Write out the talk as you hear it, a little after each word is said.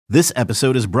This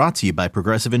episode is brought to you by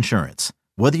Progressive Insurance.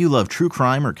 Whether you love true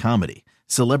crime or comedy,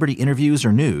 celebrity interviews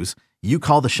or news, you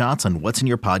call the shots on what's in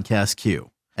your podcast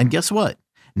queue. And guess what?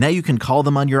 Now you can call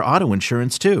them on your auto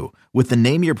insurance too with the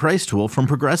Name Your Price tool from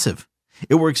Progressive.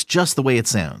 It works just the way it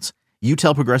sounds. You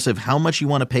tell Progressive how much you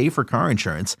want to pay for car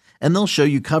insurance, and they'll show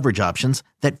you coverage options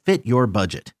that fit your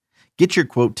budget. Get your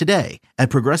quote today at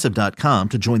Progressive.com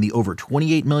to join the over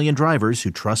 28 million drivers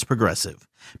who trust Progressive.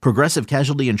 Progressive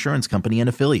Casualty Insurance Company and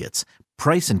Affiliates.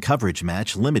 Price and coverage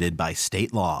match limited by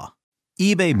state law.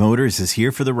 eBay Motors is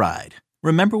here for the ride.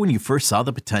 Remember when you first saw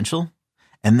the potential?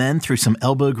 And then through some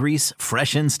elbow grease,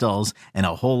 fresh installs, and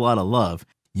a whole lot of love,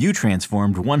 you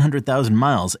transformed 100,000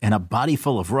 miles and a body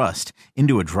full of rust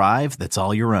into a drive that's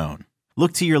all your own.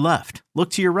 Look to your left.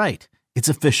 Look to your right. It's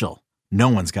official. No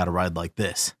one's got a ride like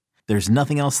this. There's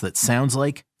nothing else that sounds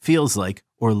like, feels like,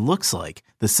 or looks like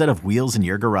the set of wheels in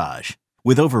your garage.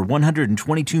 With over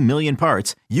 122 million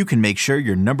parts, you can make sure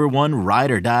your number one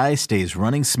ride or die stays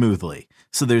running smoothly.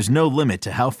 So there's no limit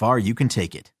to how far you can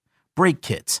take it. Brake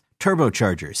kits,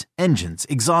 turbochargers, engines,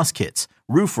 exhaust kits,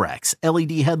 roof racks,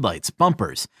 LED headlights,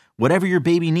 bumpers, whatever your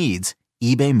baby needs,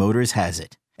 eBay Motors has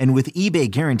it. And with eBay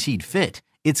Guaranteed Fit,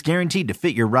 it's guaranteed to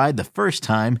fit your ride the first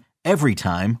time, every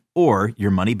time, or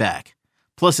your money back.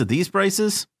 Plus, at these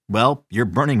prices, well, you're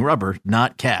burning rubber,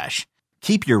 not cash.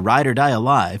 Keep your ride or die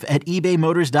alive at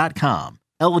ebaymotors.com.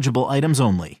 Eligible items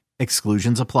only.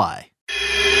 Exclusions apply.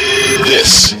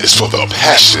 This is for the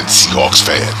passionate Seahawks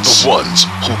fans, the ones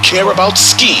who care about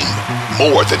scheme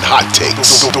more than hot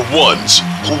takes, the ones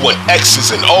who want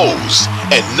X's and O's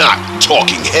and not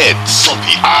talking heads. From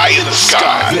the eye in the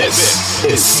sky, this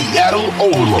is Seattle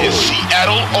Overload.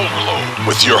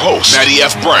 With your hosts, Matty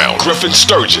F. Brown, Griffin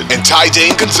Sturgeon, and Ty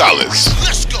Dane Gonzalez.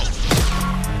 Let's go.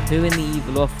 Who in the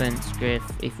evil offense, Griff,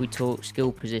 if we talk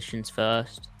skill positions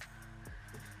first,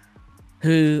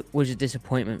 who was a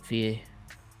disappointment for you?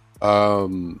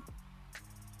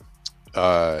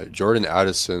 Jordan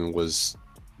Addison was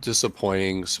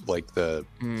disappointing, like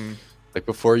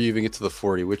before you even get to the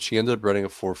 40, which he ended up running a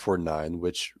 4.49,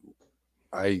 which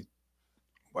I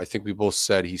think we both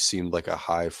said he seemed like a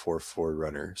high 4.4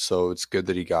 runner. So it's good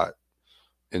that he got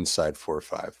inside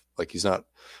 4.5. Like, he's not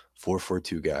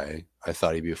 4.42 guy. I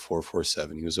thought he'd be a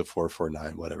 4.47. He was a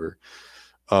 4.49, whatever.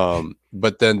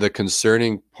 But then the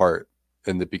concerning part,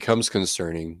 and it becomes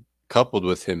concerning, coupled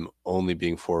with him only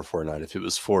being 4.49. If it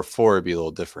was 4.4, it'd be a little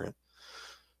different,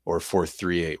 or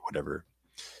 4.38, whatever,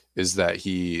 is that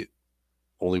he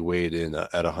only weighed in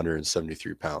at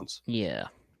 173 pounds. Yeah.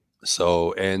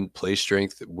 So, and play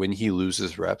strength, when he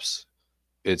loses reps,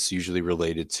 it's usually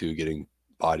related to getting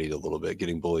bodied a little bit,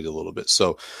 getting bullied a little bit.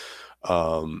 So,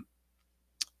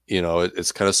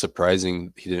 it's kind of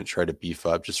surprising he didn't try to beef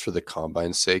up just for the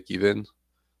combine's sake, even.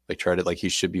 Like, he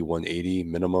should be 180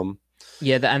 minimum.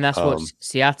 Yeah, and that's what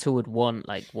Seattle would want,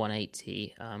 like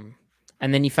 180.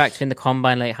 And then you factor in the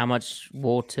combine, like how much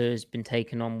water has been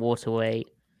taken on water weight.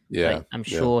 Yeah, like, I'm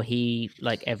sure he,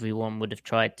 like everyone, would have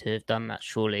tried to have done that,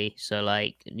 surely. So,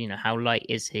 how light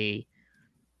is he?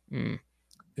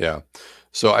 Yeah.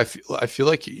 So I feel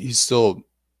like he's still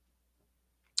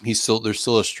there's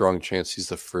still a strong chance he's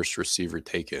the first receiver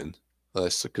taken.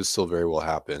 That could still very well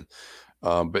happen.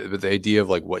 But the idea of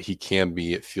like what he can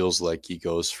be, it feels like he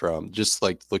goes from just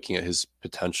like looking at his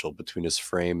potential between his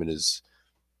frame and his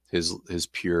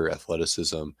pure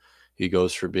athleticism. He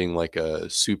goes from being like a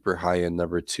super high end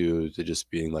number 2 to just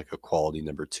being like a quality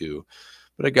number 2,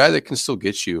 but a guy that can still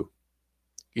get you,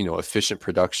 efficient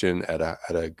production at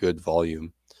a good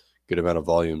amount of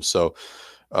volume. So,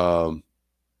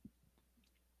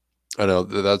 I know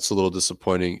that's a little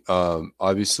disappointing.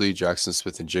 Obviously, Jackson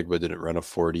Smith and Jigba didn't run a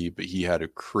 40, but he had a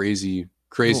crazy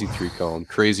 3-cone,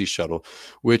 crazy shuttle,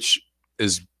 which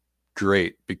is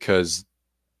great because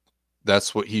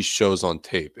that's what he shows on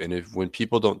tape. And when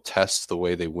people don't test the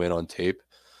way they win on tape,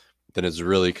 then it's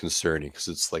really concerning because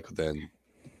it's like then.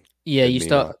 Yeah,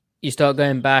 you start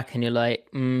going back and you're like,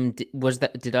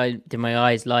 did my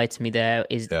eyes lie to me there?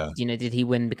 Did he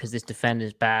win because this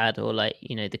defender's bad, or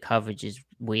the coverage is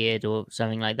weird or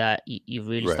something like that? You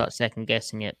really start second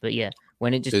guessing it. But yeah,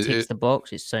 when it just ticks the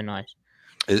box, it's so nice.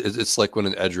 It's like when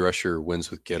an edge rusher wins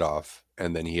with get off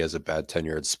and then he has a bad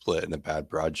 10-yard split and a bad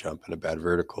broad jump and a bad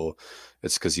vertical.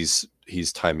 It's because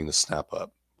he's timing the snap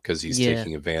up because he's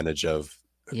taking advantage of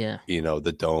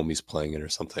the dome he's playing in or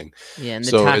something. Yeah, and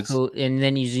the tackle, and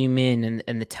then you zoom in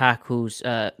and the tackle's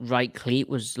right cleat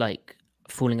was like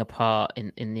falling apart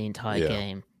in the entire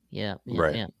game.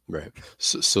 Right.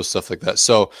 So stuff like that.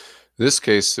 So this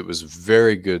case, it was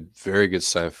very good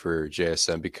sign for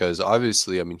JSN because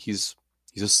obviously, I mean, he's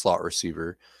a slot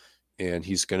receiver and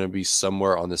he's going to be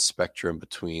somewhere on the spectrum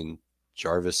between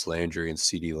Jarvis Landry and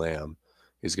CeeDee Lamb.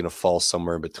 He's going to fall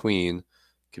somewhere in between.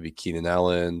 Could be Keenan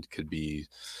Allen, could be,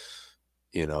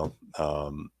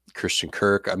 Christian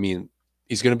Kirk. I mean,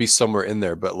 he's going to be somewhere in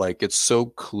there, but like it's so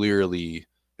clear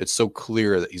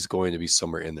that he's going to be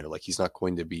somewhere in there. Like he's not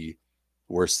going to be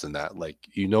worse than that. Like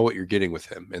you know what you're getting with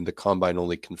him, and the combine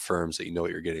only confirms that you know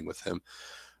what you're getting with him.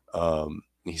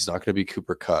 He's not going to be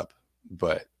Cooper Kupp,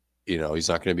 but he's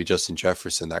not going to be Justin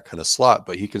Jefferson, that kind of slot,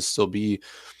 but he can still be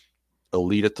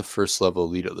elite at the first level,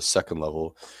 elite at the second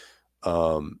level.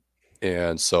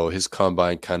 And so his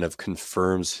combine kind of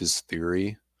confirms his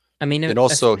theory. I mean, and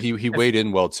also he weighed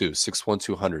in well too, 6'1",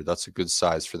 200. That's a good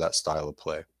size for that style of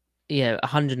play. Yeah,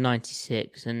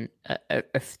 196 and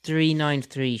a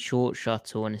 393 short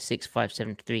shuttle and a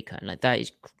 6.573 cone. Like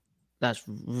that's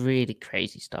really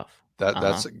crazy stuff.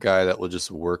 That's a guy that will just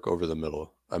work over the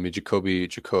middle. I mean, Jacoby.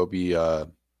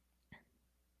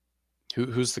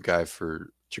 Who's the guy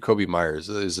for Jacoby Myers?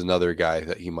 Is another guy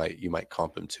that you might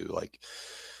comp him to, like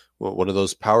one of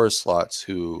those power slots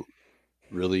who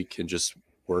really can just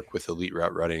work with elite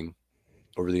route running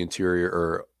over the interior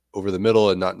or over the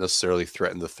middle and not necessarily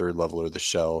threaten the third level or the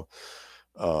shell.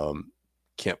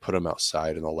 Can't put him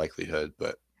outside in all likelihood,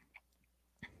 but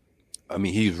I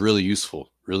mean, he's really useful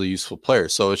player.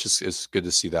 So it's good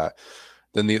to see that.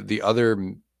 Then the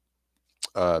other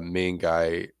main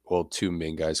guy, well, two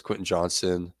main guys, Quentin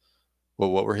Johnson.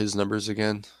 Well, what were his numbers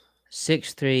again?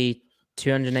 6'3",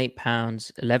 208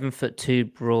 pounds,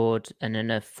 11'2" broad, and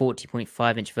then a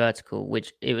 40.5-inch vertical,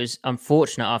 which it was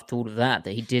unfortunate after all of that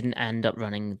he didn't end up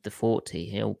running the 40.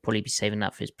 He'll probably be saving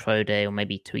that for his pro day or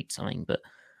maybe tweak something, but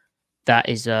that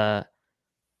is tick,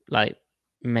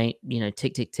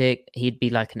 tick, tick. He'd be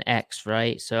like an X,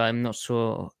 right? So I'm not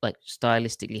sure like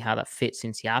stylistically how that fits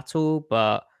in Seattle,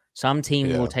 but some team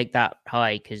will take that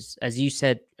high because as you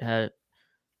said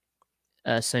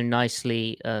so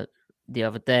nicely the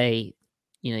other day,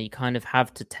 you kind of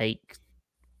have to take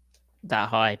that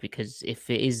high because if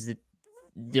it is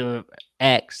the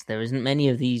X, there isn't many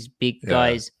of these big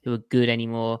guys who are good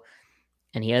anymore.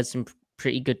 And he had some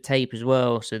pretty good tape as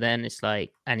well. So then it's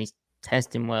like, and he's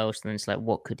testing well. So then it's like,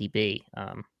 what could he be?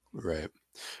 Right.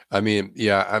 I mean,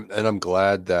 yeah, I'm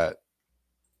glad that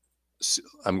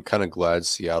I'm kind of glad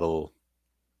Seattle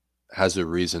has a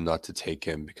reason not to take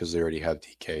him because they already have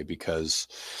DK because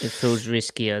it feels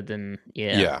riskier than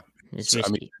it's risky. I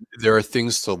mean, there are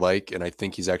things to like, and I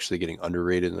think he's actually getting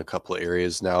underrated in a couple of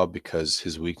areas now because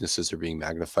his weaknesses are being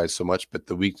magnified so much, but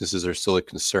the weaknesses are still a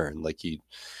concern. Like he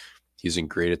isn't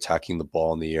great attacking the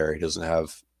ball in the air. He doesn't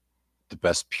have the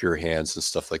best pure hands and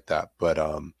stuff like that. But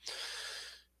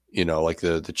like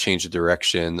the change of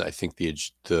direction, I think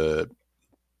the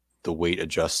weight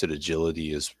adjusted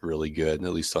agility is really good, and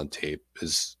at least on tape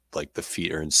is like the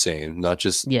feet are insane. Not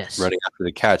just running after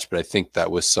the catch, but I think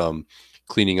that with some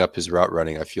cleaning up his route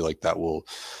running, I feel like that will.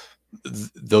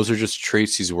 Those are just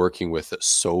traits he's working with that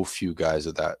so few guys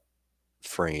of that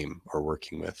frame are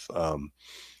working with.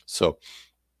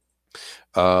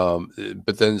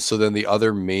 But then the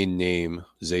other main name,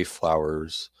 Zay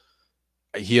Flowers,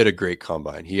 he had a great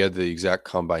combine. He had the exact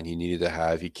combine he needed to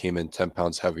have. He came in 10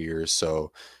 pounds heavier,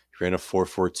 so he ran a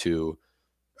 4.42.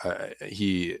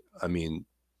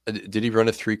 Did he run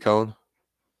a 3-cone?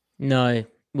 No,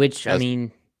 I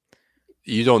mean,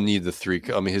 you don't need the 3.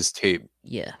 I mean, his tape.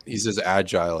 Yeah, he's as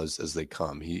agile as they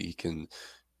come. He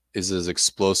is as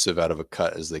explosive out of a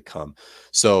cut as they come.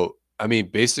 So. I mean,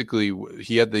 basically,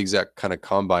 he had the exact kind of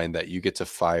combine that you get to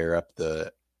fire up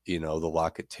the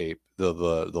Lockett tape, the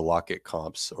Lockett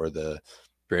comps or the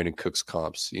Brandon Cooks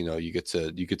comps. You get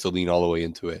to lean all the way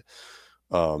into it.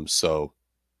 So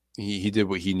he did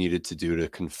what he needed to do to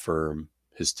confirm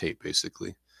his tape,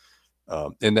 basically,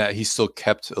 and that he still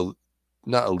kept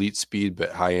not elite speed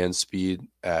but high end speed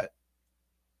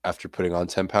after putting on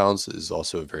 10 pounds is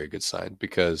also a very good sign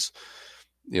because.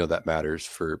 That matters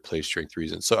for play strength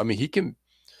reasons. So I mean, he can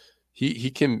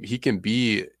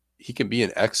be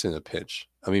an X in a pinch.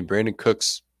 I mean, Brandon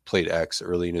Cooks played X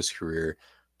early in his career.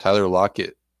 Tyler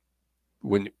Lockett,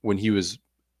 when he was,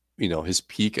 his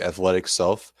peak athletic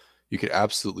self, you could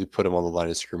absolutely put him on the line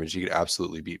of scrimmage. He could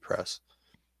absolutely beat press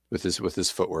with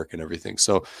his footwork and everything.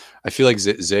 So I feel like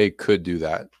Zay could do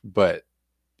that, but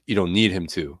you don't need him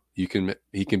to. He can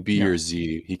be your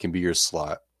Z. He can be your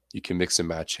slot. You can mix and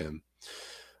match him.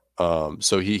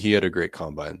 So he had a great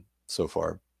combine so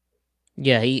far.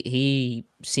 Yeah,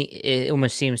 it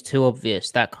almost seems too obvious,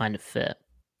 that kind of fit.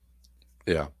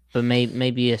 Yeah, but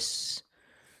maybe it's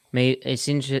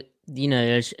interesting.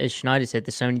 As Schneider said,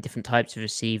 there's so many different types of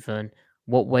receiver, and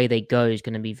what way they go is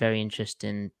going to be very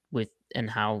interesting and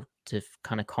how to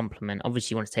kind of complement?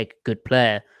 Obviously, you want to take a good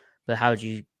player, but how do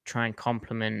you try and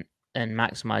complement and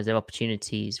maximize their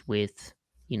opportunities with,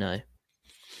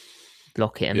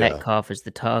 Lockett and Metcalf as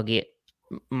the target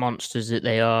monsters that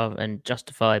they are, and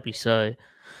justifiably so.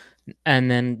 And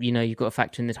then, you've got to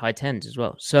factor in the tight ends as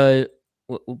well. So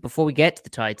before we get to the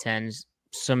tight ends,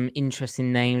 some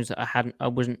interesting names that I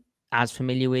wasn't as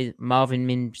familiar with. Marvin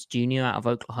Mims Jr. out of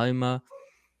Oklahoma,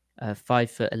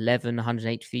 5'11",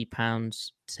 183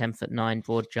 pounds, 10'9"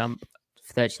 broad jump,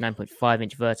 39.5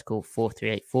 inch vertical,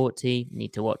 4.38 40.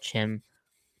 Need to watch him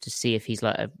to see if he's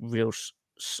like a real.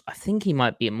 I think he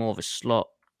might be more of a slot,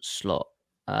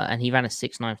 and he ran a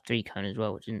 6.93 cone as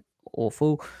well, which isn't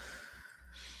awful.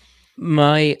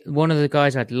 One of the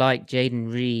guys I'd like,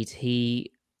 Jaden Reed.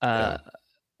 He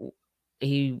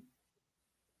was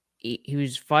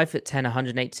 5'10",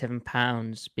 187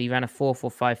 pounds, but he ran a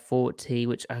 4.45 40,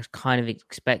 which I was kind of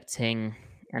expecting,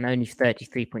 and only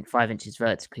 33.5 inches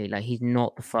vertically. Like, he's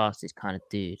not the fastest kind of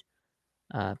dude.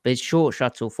 But his short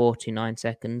shuttle, 49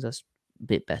 seconds. That's a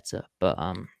bit better. But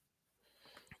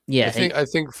yeah, I think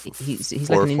he's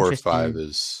like an interesting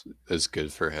 4.45 is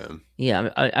good for him.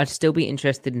 Yeah, I'd still be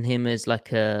interested in him as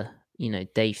like a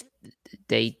day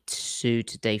 2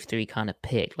 to day 3 kind of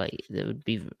pick. Like, that would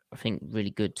be, I think,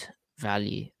 really good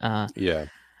value. Yeah,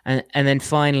 and then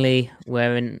finally,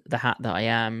 wearing the hat that I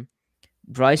am,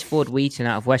 Bryce Ford Wheaton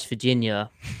out of West Virginia.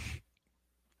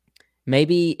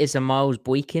 Maybe it's a Miles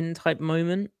Boykin type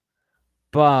moment,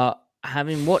 but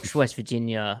having watched West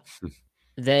Virginia,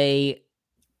 they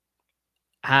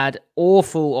had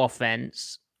awful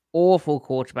offense, awful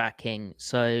quarterbacking,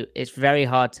 so it's very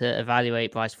hard to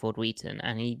evaluate Bryce Ford Wheaton,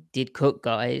 and he did cook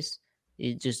guys.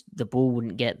 It just, the ball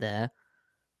wouldn't get there.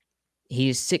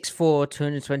 He's 6'4",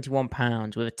 221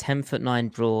 pounds with a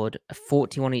 10'9" broad, a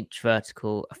 41-inch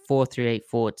vertical, a 4.38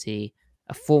 40,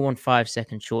 a 4.15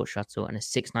 second short shuttle, and a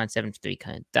 6.97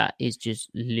 cone. That is just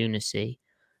lunacy.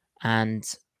 And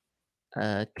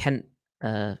Kent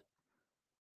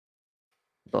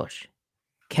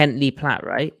Lee Platt,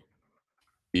 right?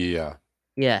 Yeah.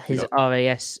 Yeah, his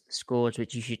RAS scores,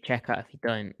 which you should check out if you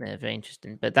don't. They're very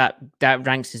interesting. But that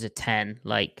ranks as a 10.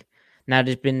 Like, now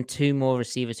there's been 2 more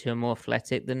receivers who are more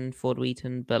athletic than Ford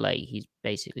Wheaton, but like, he's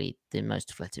basically the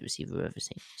most athletic receiver we've ever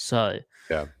seen. So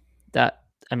yeah, that's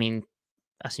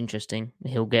interesting.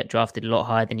 He'll get drafted a lot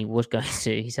higher than he was going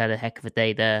to. He's had a heck of a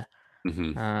day there.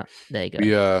 Mm-hmm. There you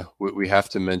go. We have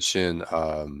to mention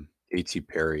A.T.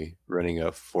 Perry running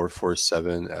a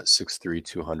 4.47 at 6'3",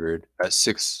 200 at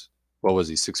 6. What was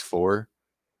he? 6'4"?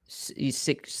 He's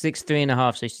 6'3" and a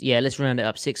half. So yeah, let's round it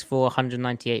up. 6'4",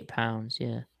 198 pounds.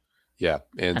 Yeah. Yeah,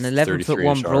 and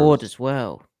 11'1" broad as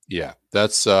well. Yeah,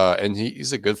 that's and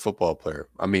he's a good football player.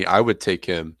 I mean, I would take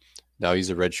him. Now he's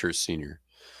a redshirt senior,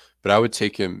 but I would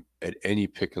take him at any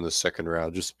pick in the second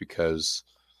round just because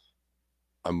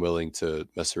I'm willing to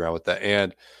mess around with that.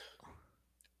 And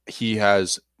he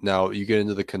has, now you get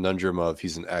into the conundrum of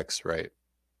he's an X, right?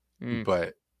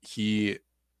 But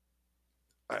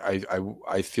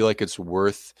I feel like it's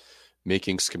worth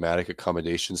making schematic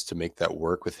accommodations to make that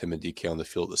work with him and DK on the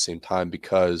field at the same time,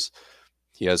 because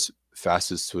he has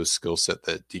facets to his skill set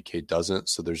that DK doesn't.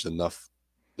 So there's enough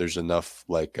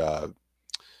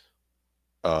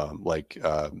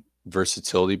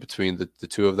versatility between the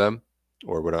two of them,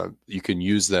 or you can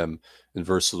use them in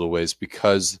versatile ways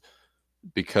because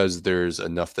there's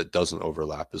enough that doesn't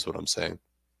overlap, is what I'm saying.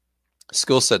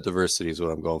 Skill set diversity is what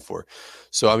I'm going for.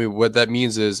 So, I mean, what that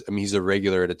means is, he's a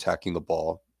regular at attacking the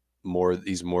ball.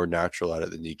 He's more natural at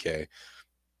it than DK,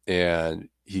 and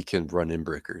he can run in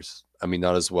breakers. I mean,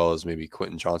 not as well as maybe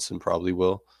Quentin Johnson probably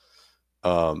will,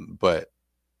 but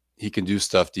he can do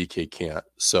stuff DK can't.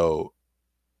 So,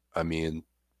 I mean,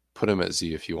 put him at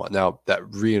Z if you want. Now, that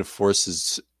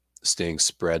reinforces staying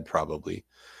spread probably.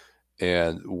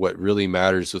 And what really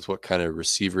matters with what kind of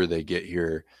receiver they get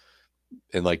here,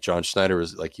 and like John Schneider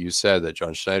was, like you said, that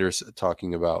John Schneider's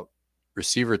talking about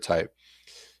receiver type,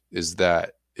 is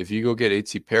that if you go get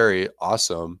A.T. Perry,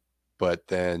 awesome, but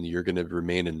then you're going to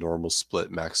remain in normal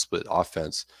split, max split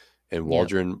offense. And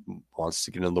Waldron wants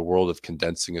to get in the world of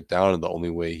condensing it down. And the only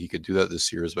way he could do that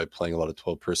this year is by playing a lot of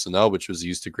 12 personnel, which was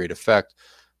used to great effect.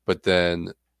 But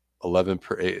then 11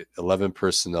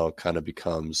 personnel kind of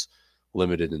becomes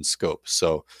limited in scope.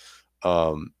 So,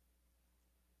 and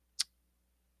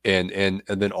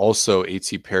then also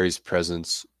A.T. Perry's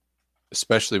presence,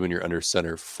 especially when you're under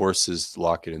center, forces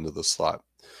Lockett into the slot.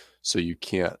 So you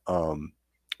can't, and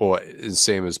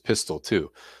same as Pistol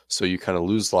too. So you kind of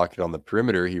lose Lockett on the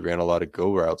perimeter. He ran a lot of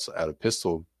go routes out of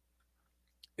Pistol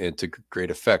and to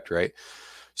great effect, right?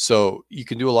 So you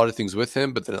can do a lot of things with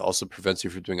him, but then it also prevents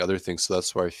you from doing other things. So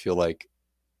that's why I feel like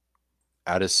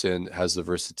Addison has the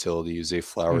versatility. Zay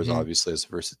Flowers obviously has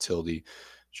the versatility.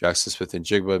 Jackson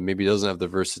Smith-Njigba maybe doesn't have the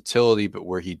versatility, but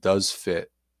where he does fit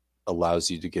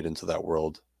allows you to get into that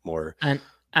world more. And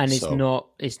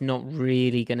it's not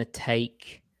really going to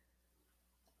take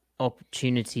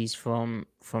opportunities from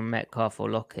Metcalf or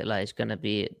Lockett. Like, it's going to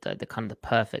be the kind of the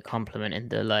perfect complement.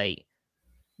 And the like,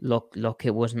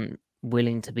 Lockett wasn't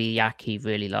willing to be Yaki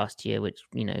really last year, which,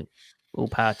 you know, all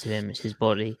power to him. It's his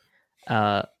body.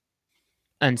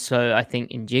 And so I think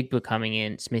Njigba coming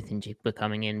in, Smith-Njigba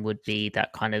coming in would be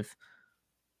that kind of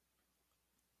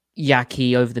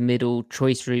Yaki over the middle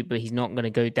choice route, but he's not going to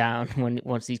go down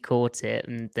once he's caught it.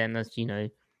 And then that's, you know,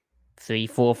 3,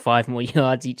 4, 5 more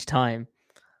yards each time.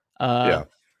 And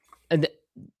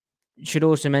should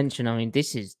also mention, I mean,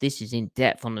 this is in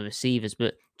depth on the receivers,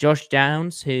 but Josh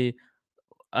Downs, who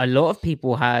a lot of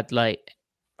people had like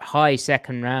high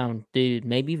second round dude,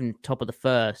 maybe even top of the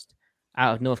first,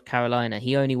 out of North Carolina,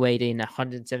 he only weighed in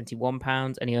 171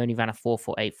 pounds and he only ran a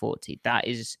 4.4840. That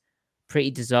is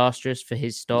pretty disastrous for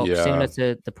his stock. Yeah. Similar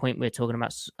to the point we were talking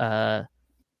about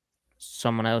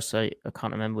someone else. I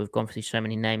can't remember. We've gone through so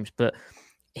many names, but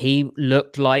he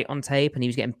looked light on tape and he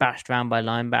was getting bashed around by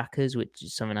linebackers, which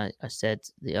is something I said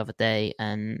the other day.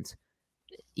 And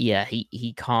yeah,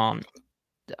 he can't.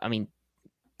 I mean,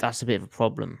 that's a bit of a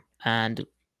problem. And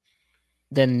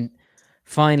then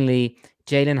finally,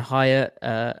 Jalen Hyatt,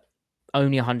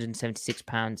 only 176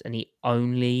 pounds, and he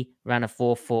only ran a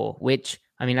 4.4, which,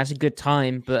 I mean, that's a good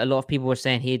time, but a lot of people were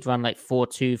saying he'd run like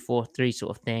 4.2, 4.3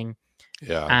 sort of thing.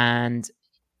 Yeah. And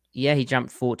yeah, he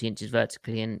jumped 40 inches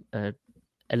vertically and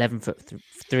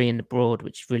 11'3" in the broad,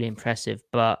 which is really impressive.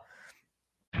 But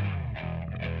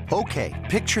okay,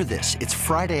 picture this. It's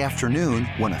Friday afternoon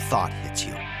when a thought hits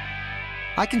you.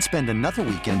 I can spend another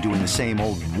weekend doing the same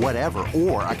old whatever,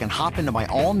 or I can hop into my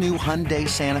all-new Hyundai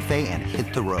Santa Fe and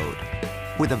hit the road.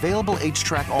 With available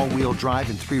H-Track all-wheel drive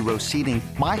and 3-row seating,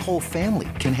 my whole family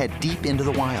can head deep into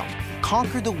the wild.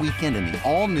 Conquer the weekend in the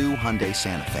all-new Hyundai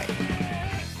Santa Fe.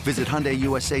 Visit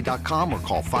HyundaiUSA.com or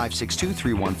call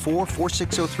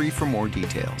 562-314-4603 for more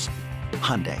details.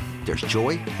 Hyundai, there's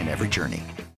joy in every journey.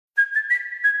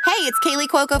 Hey, it's Kaylee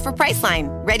Cuoco for Priceline.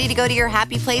 Ready to go to your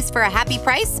happy place for a happy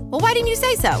price? Well, why didn't you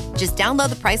say so? Just download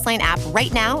the Priceline app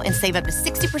right now and save up to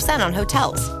 60% on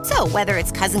hotels. So whether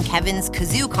it's Cousin Kevin's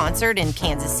Kazoo Concert in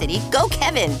Kansas City, go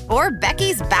Kevin, or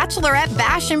Becky's Bachelorette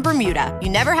Bash in Bermuda, you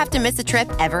never have to miss a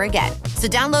trip ever again. So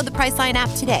download the Priceline app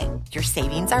today. Your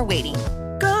savings are waiting.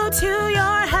 Go to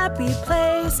your happy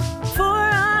place for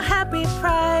a happy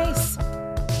price.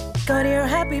 Go to your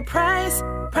happy price,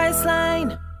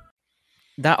 Priceline.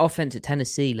 That offense at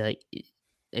Tennessee, like,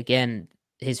 again,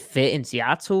 his fit in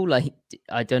Seattle, like,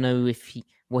 I don't know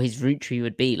what his route tree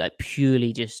would be, like,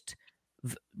 purely just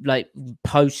like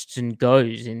posts and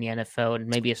goes in the NFL and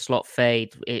maybe a slot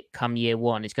fade come year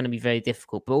one. It's going to be very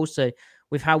difficult. But also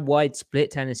with how wide split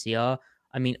Tennessee are,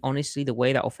 I mean, honestly, the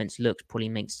way that offense looks probably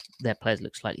makes their players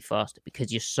look slightly faster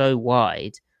because you're so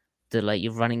wide that, like,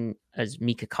 you're running, as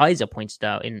Mika Kaiser pointed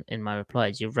out in my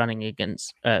replies, you're running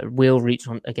against wheel routes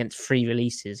against free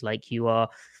releases, like you are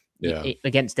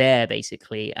against air,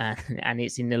 basically, and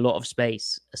it's in a lot of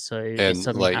space. So it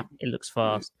looks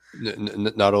fast.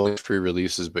 Not only free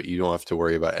releases, but you don't have to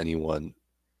worry about anyone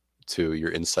to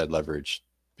your inside leverage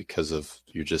because of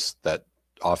that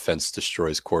offense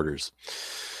destroys quarters.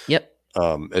 Yep.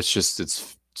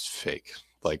 It's fake.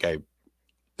 Like I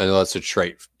know that's a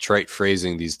trite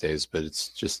phrasing these days, but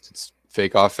it's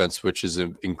fake offense, which is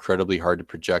incredibly hard to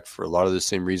project for a lot of the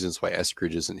same reasons why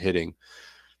Eskridge isn't hitting,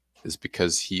 is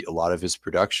because a lot of his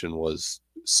production was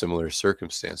similar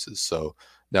circumstances. So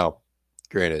now,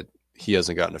 granted, he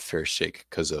hasn't gotten a fair shake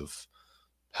because of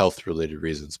health related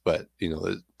reasons, but you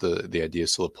know, the idea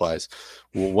still applies.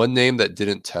 Well, one name that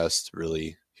didn't test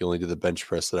really, he only did the bench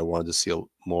press, that I wanted to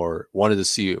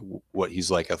see what he's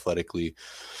like athletically,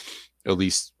 at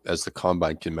least as the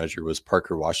combine can measure, was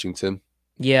Parker Washington.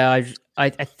 Yeah,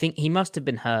 I think he must have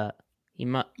been hurt.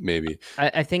 Maybe.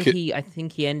 I think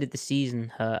he ended the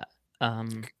season hurt.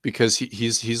 Because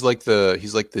he's like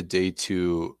the day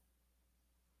two.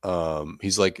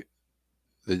 He's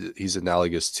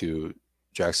analogous to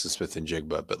Jackson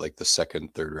Smith-Njigba, but like the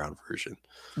second, third round version.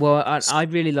 Well, I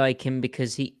really like him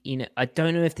because he, you know, I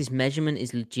don't know if this measurement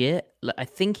is legit. Like, I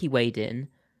think he weighed in.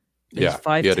 He's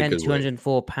 5'10",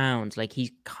 204 pounds. Like,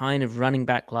 he's kind of running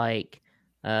back. Like,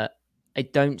 I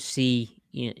don't see,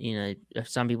 you know,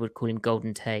 some people would call him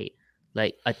Golden Tate.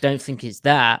 Like, I don't think it's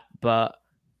that, but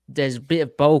there's a bit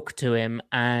of bulk to him,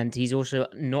 and he's also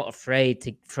not afraid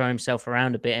to throw himself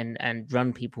around a bit and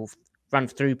run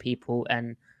through people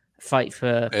and fight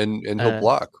for. And he'll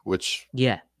block, which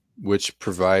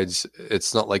provides.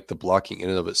 It's not like the blocking in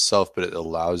and of itself, but it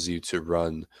allows you to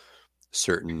run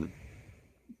certain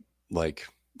like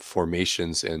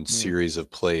formations and series of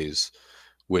plays,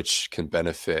 which can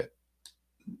benefit,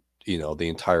 the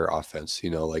entire offense.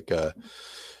 And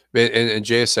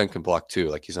JSN can block too.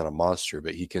 Like, he's not a monster,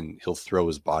 but he'll throw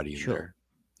his body in there.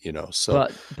 So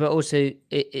but also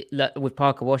with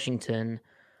Parker Washington,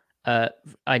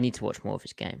 I need to watch more of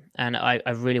his game, and I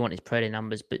really want his Predator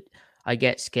numbers, but I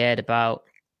get scared about,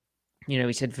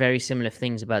 we said very similar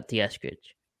things about D.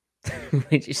 Eskridge,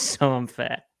 which is so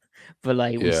unfair. But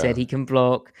we said he can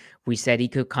block. We said he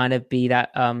could kind of be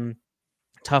that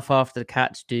tough after the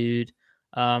catch dude.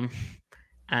 And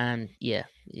and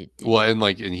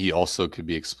he also could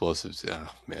be explosive.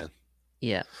 Oh man.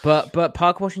 Yeah, but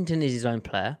Parker Washington is his own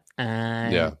player,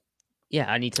 and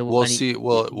I need to.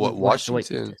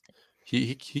 Washington,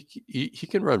 he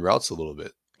can run routes a little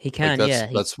bit. He can,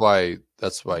 that's why the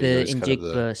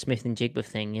Smith-Njigba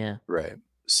thing, yeah. Right.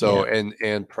 So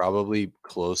and probably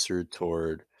closer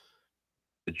toward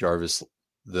the Jarvis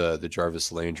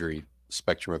Landry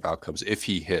spectrum of outcomes. If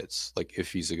he hits,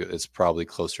 it's probably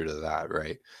closer to that,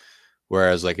 right?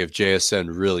 Whereas if JSN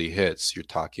really hits, you're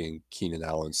talking Keenan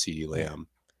Allen, CeeDee Lamb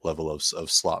level of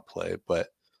slot play. But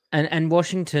and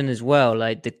Washington as well,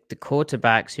 the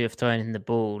quarterbacks who have thrown in the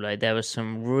ball, there were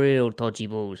some real dodgy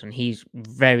balls, and he's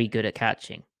very good at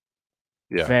catching.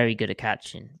 Yeah, very good at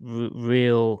catching.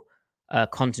 Real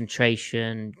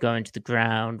concentration, going to the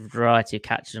ground, variety of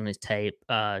catches on his tape.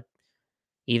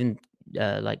 Even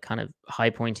kind of high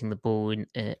pointing the ball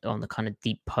on the kind of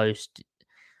deep post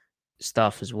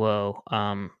stuff as well.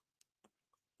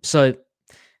 So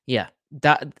yeah,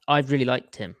 that I really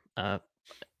liked him.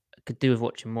 Could do with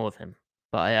watching more of him,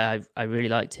 but I really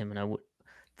liked him, and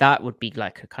that would be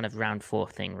like a kind of round 4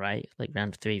 thing, right? Like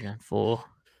round 3, round 4.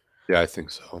 Yeah, I think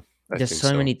so. There's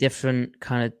so many different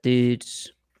kind of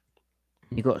dudes.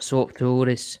 You got to sort through all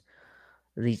these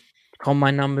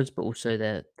combine numbers, but also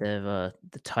their the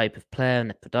type of player and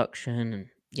the production, and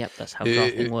that's how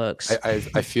drafting works.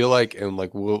 I feel like, and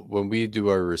when we do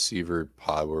our receiver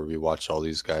pod where we watch all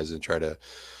these guys and try to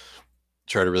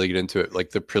really get into it,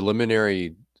 the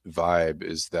preliminary vibe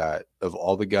is that of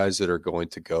all the guys that are going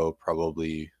to go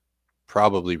probably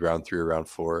round 3 or round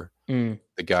 4, the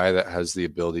guy that has the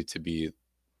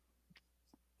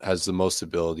most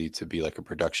ability to be like a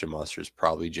production monster is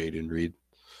probably Jayden Reed.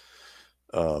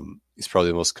 He's probably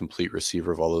the most complete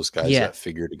receiver of all those guys that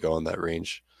figure to go in that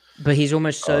range. But he's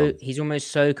almost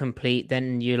so complete.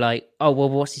 Then you're like, oh well,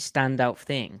 what's his standout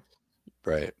thing?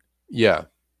 Right. Yeah.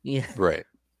 Yeah. Right.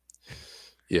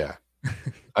 Yeah.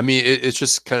 I mean, it's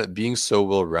just kind of being so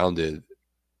well rounded.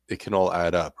 It can all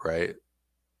add up, right?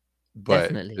 But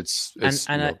definitely. It's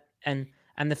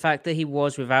and the fact that he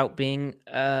was, without being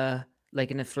an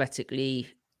athletically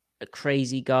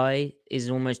crazy guy,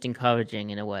 is almost encouraging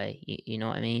in a way. You know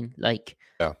what I mean?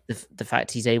 The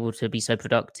fact he's able to be so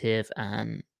productive,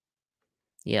 and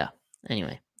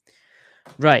anyway,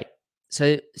 right.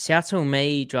 So Seattle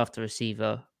may draft a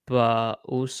receiver, but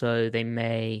also they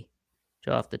may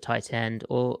draft the tight end,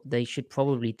 or they should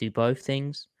probably do both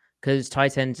things, because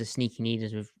tight ends are sneaky need,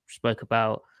 as we've spoke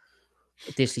about.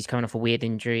 Disley's coming off a weird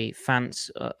injury.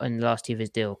 Fant's in the last year of his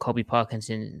deal. Colby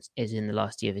Parkinson is in the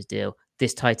last year of his deal.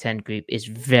 This tight end group is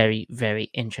very, very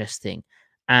interesting.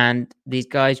 And these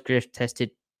guys, Griff, tested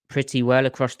pretty well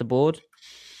across the board.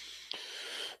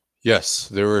 Yes,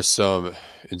 there were some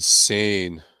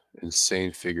insane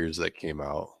figures that came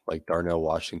out, like Darnell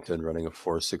Washington running a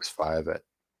 4.65 at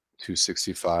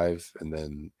 265, and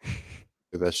then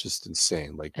that's just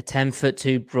insane. Like a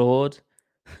 10'2" broad,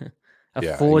 a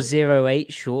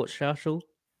 4.08 short shuttle.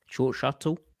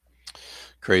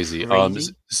 Crazy.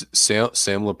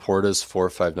 Sam Laporta's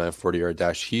 4.59 40-yard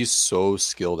dash. He's so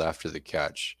skilled after the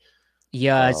catch.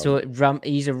 Yeah, so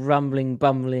he's a rumbling,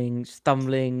 bumbling,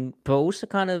 stumbling, but also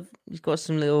he's got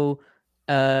some little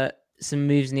some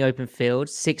moves in the open field.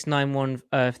 6.91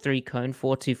 3-cone,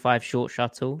 4.25 short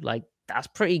shuttle. Like, that's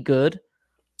pretty good.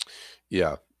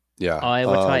 Yeah.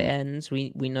 Iowa tight ends,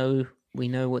 we know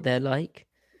what they're like.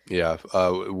 Yeah.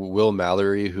 Will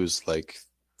Mallory, who's like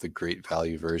the great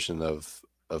value version of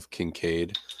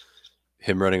Kincaid,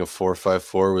 him running a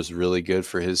 4.54 was really good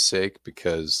for his sake,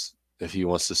 because if he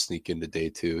wants to sneak into day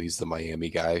 2, he's the Miami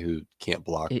guy who can't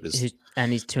block.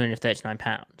 And he's 239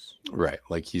 pounds. Right.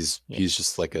 Like he's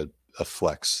just like a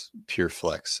flex, pure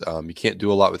flex. You can't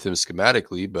do a lot with him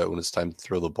schematically, but when it's time to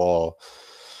throw the ball,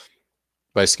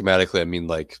 by schematically, I mean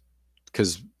like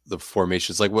because the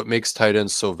formations, like what makes tight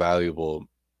ends so valuable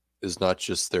is not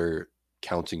just their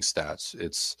counting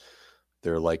stats.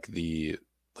 They're like the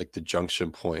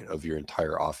junction point of your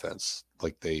entire offense.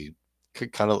 Like they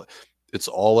could kind of, it's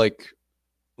all like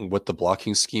what the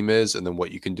blocking scheme is and then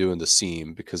what you can do in the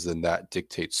seam, because then that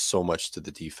dictates so much to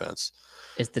the defense.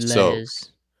 It's the layers. So,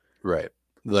 right.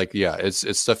 Like, yeah, it's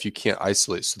stuff you can't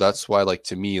isolate. So that's why, like,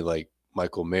 to me, like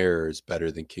Michael Mayer is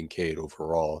better than Kincaid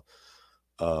overall.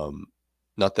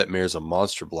 Not that Mayer's a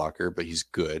monster blocker, but he's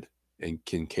good. And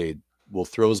Kincaid will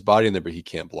throw his body in there, but he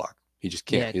can't block. He just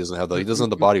can't. Yeah. He doesn't have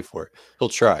the body for it. He'll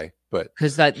try, but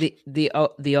because like the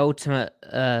ultimate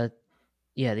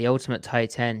the ultimate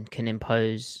tight end can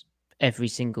impose every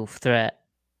single threat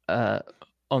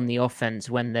on the offense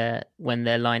when they're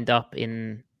lined up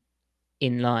in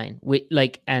line.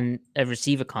 And a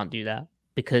receiver can't do that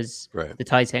because the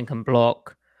tight end can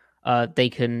block. They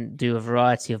can do a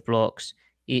variety of blocks.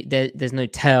 There's no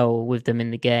tell with them in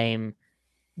the game.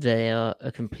 They are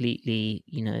a completely,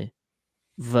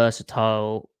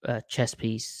 versatile chess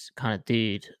piece kind of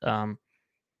dude.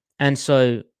 And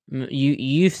so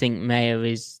you think Mayer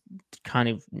is kind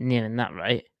of nearing that,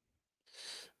 right?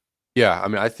 Yeah, I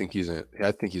mean, I think he's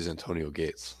Antonio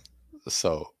Gates.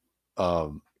 So,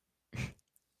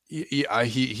 he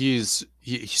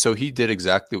did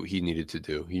exactly what he needed to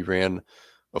do. He ran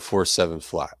a 4.7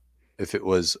 flat. If it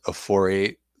was a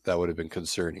 4.8, that would have been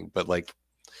concerning. But like,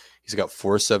 he's got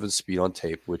 4.7 speed on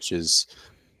tape, which is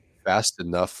fast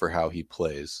enough for how he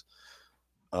plays.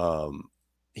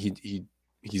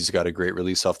 He's got a great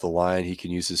release off the line. He can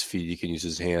use his feet. He can use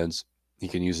his hands. He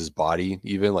can use his body,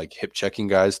 even like hip checking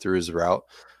guys through his route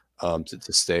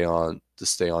to stay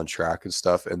on track and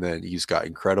stuff. And then he's got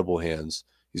incredible hands.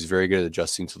 He's very good at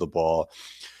adjusting to the ball.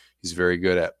 He's very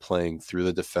good at playing through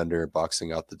the defender,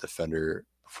 boxing out the defender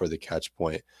before the catch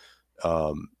point.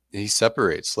 He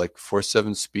separates like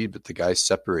 4.7 speed, but the guy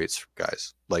separates from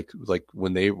guys. Like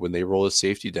when they roll a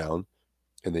safety down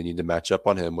and they need to match up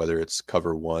on him, whether it's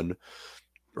cover 1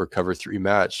 or cover 3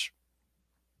 match,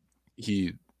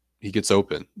 he gets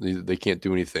open. They can't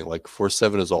do anything. Like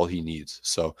 4.7 is all he needs.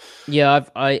 So yeah,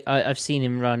 I've seen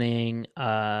him running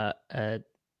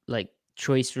like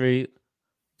choice route.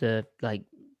 The like,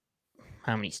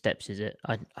 how many steps is it?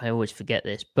 I always forget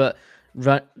this, but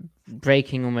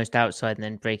breaking almost outside and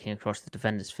then breaking across the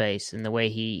defender's face, and the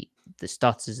way the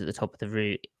stutters at the top of the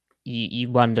route, you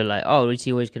wonder like, oh, is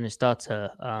he always going to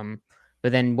stutter?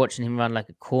 But then watching him run like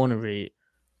a corner route,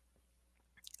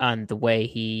 and the way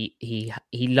he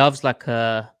loves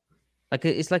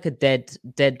it's like a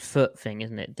dead foot thing,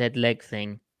 isn't it? Dead leg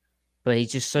thing. But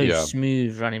he's just so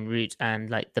smooth running routes, and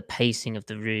like the pacing of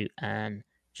the route, and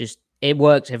just it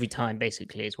works every time.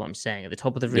 Basically, is what I'm saying. At the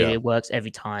top of the route, it works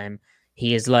every time.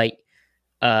 He is like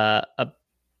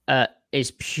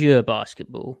it's pure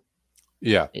basketball.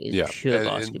 Yeah, pure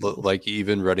basketball. And like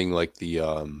even running like the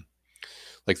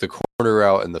corner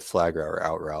route and the flag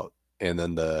route, and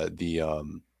then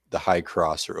the high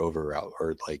cross or over route,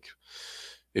 or like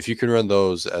if you can run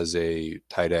those as a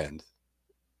tight end,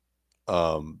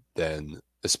 then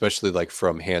especially like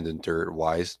from hand and dirt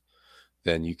wise,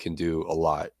 then you can do a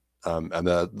lot. And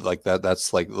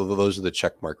that's like, those are the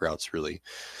check mark routes really,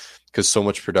 because so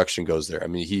much production goes there. I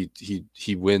mean,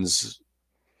 he wins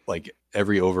like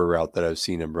every over route that I've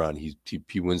seen him run. He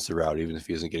wins the route, even if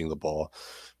he isn't getting the ball,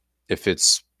 if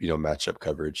it's, matchup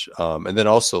coverage. And then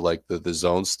also like the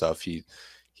zone stuff, he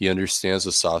understands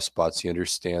the soft spots. He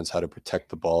understands how to protect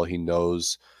the ball. He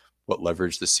knows what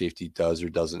leverage the safety does or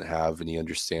doesn't have, and he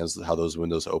understands how those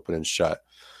windows open and shut.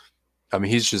 I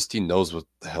mean, he knows what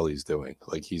the hell he's doing.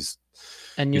 Like he's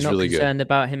not really concerned good.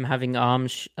 About him having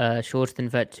arms shorter than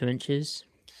 2 inches.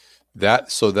 That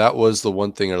was the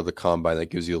one thing out of the combine that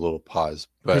gives you a little pause.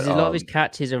 But because a lot of his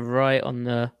catches are right on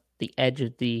the edge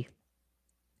of the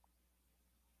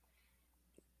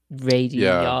radius.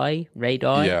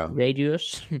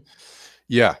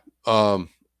 Yeah.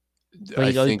 But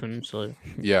he's open, so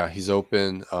yeah, he's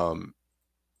open.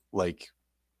 Like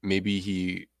maybe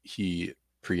he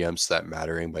preempts that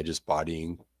mattering by just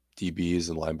bodying DBs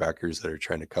and linebackers that are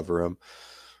trying to cover him.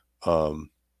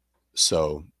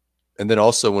 So, and then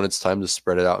also when it's time to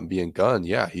spread it out and be in gun,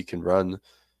 he can run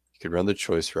the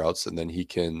choice routes, and then he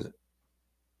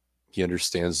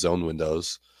understands zone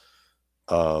windows.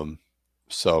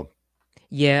 So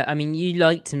yeah, I mean, you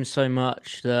liked him so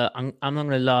much that I'm not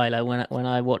gonna lie. Like when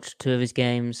I watched 2 of his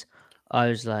games, I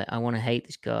was like, I want to hate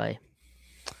this guy.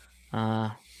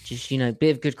 Just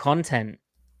bit of good content,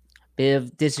 bit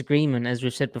of disagreement, as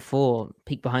we've said before.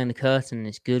 Peek behind the curtain.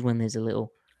 It's good when there's a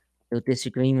little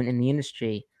disagreement in the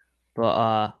industry,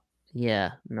 but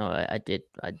Yeah, no, I did.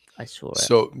 I saw it.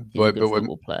 So, but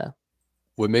football player.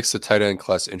 What makes the tight end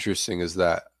class interesting is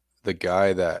that the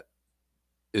guy that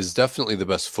is definitely the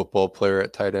best football player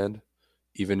at tight end,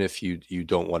 even if you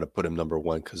don't want to put him number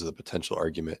one because of the potential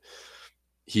argument,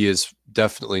 he is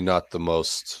definitely not the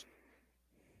most,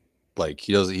 like,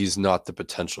 he's not the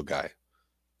potential guy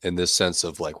in this sense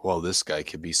of like, well, this guy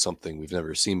could be something we've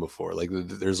never seen before. Like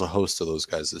there's a host of those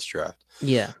guys this draft.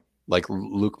 Yeah. Like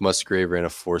Luke Musgrave ran a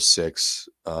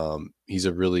 4.6.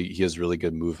 He has really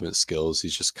good movement skills.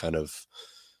 He's just kind of,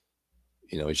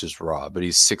 he's just raw, but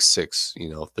he's 6'6",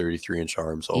 33-inch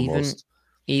arms almost.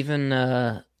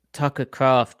 Even Tucker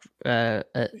Kraft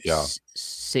at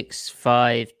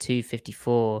 6'5",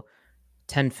 254,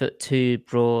 10'2"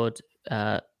 broad,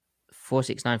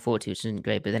 4.69 40, which isn't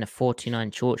great, but then a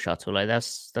 4.29 short shuttle. Like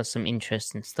that's some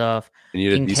interesting stuff. And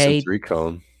you had a decent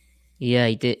 3-cone. Yeah,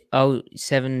 he did.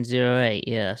 7.08.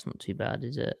 Yeah, that's not too bad,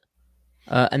 is it?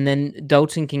 And then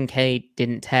Dalton Kincaid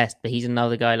didn't test, but he's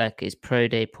another guy like his pro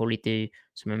day probably do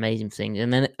some amazing things.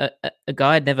 And then a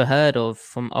guy I'd never heard of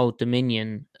from Old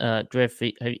Dominion, Griff,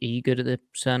 are you good at the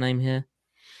surname here?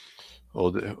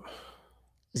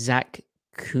 Zach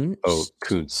Kuntz. Oh,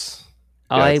 Kuntz.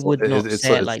 Yeah, I would not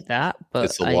say it like that, but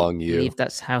it's a long U. I believe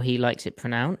that's how he likes it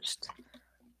pronounced.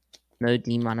 No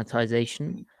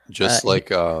demonetization. Just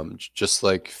like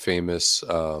famous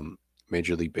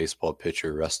Major League Baseball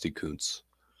pitcher Rusty Kuntz.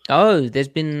 Oh, there's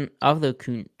been other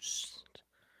Kuntz.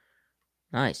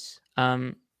 Nice.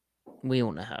 We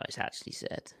all know how it's actually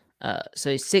said.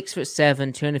 So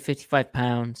 6'7", 255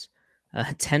 pounds,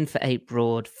 10'8"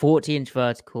 broad, 40-inch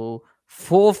vertical,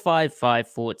 4.55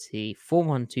 40,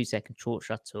 4.12 second short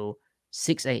shuttle,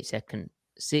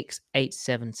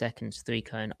 6.87 seconds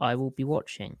 3-cone. I will be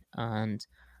watching, and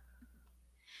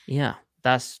yeah,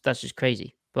 that's just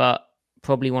crazy. But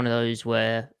probably one of those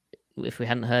where if we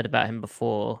hadn't heard about him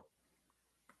before,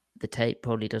 the tape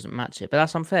probably doesn't match it. But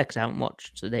that's unfair because I haven't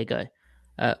watched. So there you go.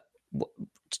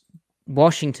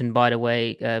 Washington, by the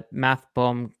way,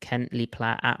 MathBomb, Kentley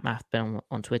Platt at MathBomb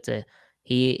on Twitter.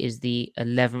 He is the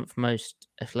 11th most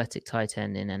athletic tight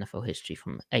end in NFL history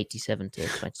from 87 to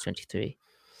 2023.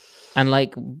 And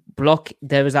like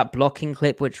there was that blocking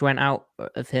clip which went out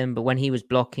of him, but when he was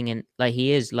blocking and like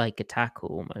he is like a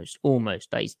tackle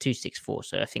almost like he's 264,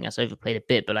 so I think that's overplayed a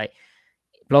bit. But like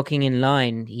blocking in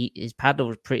line, his paddle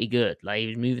was pretty good. Like he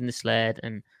was moving the sled,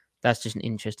 and that's just an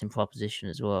interesting proposition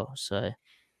as well. So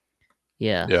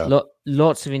yeah.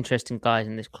 Lots of interesting guys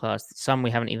in this class. Some we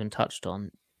haven't even touched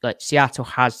on. Like Seattle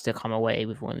has to come away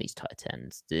with one of these tight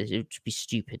ends. It would be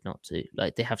stupid not to.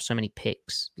 Like they have so many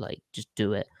picks. Like just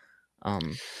do it.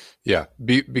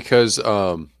 Because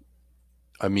I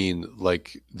mean,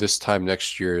 like this time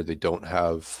next year they don't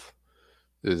have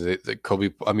the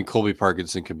Colby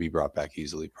Parkinson can be brought back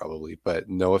easily probably, but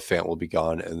Noah Fant will be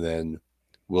gone, and then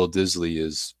Will Disley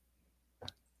is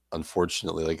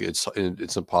unfortunately like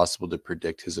it's impossible to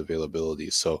predict his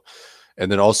availability. So,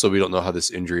 and then also we don't know how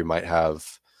this injury might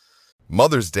have.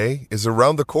 Mother's Day is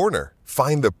around the corner.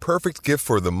 Find the perfect gift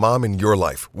for the mom in your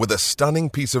life with a stunning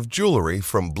piece of jewelry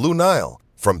from Blue Nile.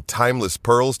 From timeless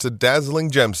pearls to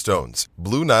dazzling gemstones,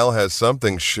 Blue Nile has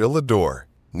something she'll adore.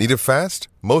 Need it fast?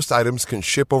 Most items can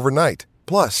ship overnight.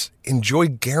 Plus, enjoy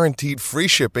guaranteed free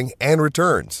shipping and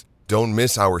returns. Don't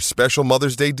miss our special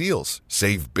Mother's Day deals.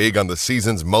 Save big on the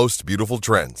season's most beautiful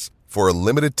trends. For a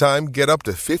limited time, get up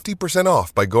to 50%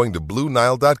 off by going to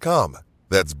BlueNile.com.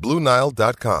 That's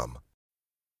BlueNile.com.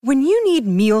 When you need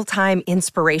mealtime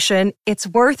inspiration, it's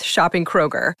worth shopping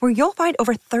Kroger, where you'll find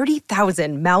over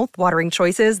 30,000 mouth-watering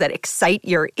choices that excite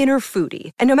your inner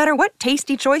foodie. And no matter what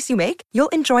tasty choice you make, you'll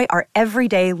enjoy our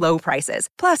everyday low prices,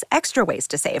 plus extra ways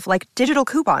to save, like digital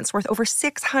coupons worth over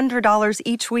 $600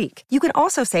 each week. You can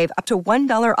also save up to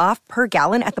 $1 off per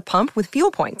gallon at the pump with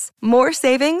fuel points. More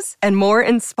savings and more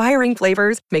inspiring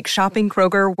flavors make shopping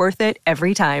Kroger worth it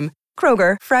every time.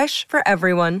 Kroger, fresh for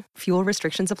everyone. Fuel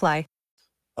restrictions apply.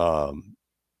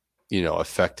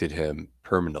 Affected him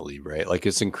permanently, right? Like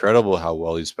it's incredible how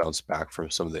well he's bounced back from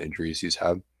some of the injuries he's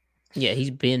had. Yeah, he's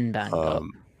been banged up.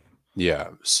 Yeah.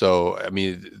 So, I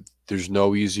mean, there's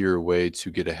no easier way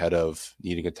to get ahead of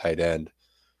needing a tight end,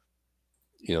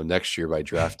 next year by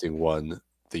drafting one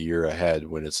the year ahead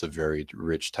when it's a very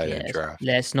rich tight end draft.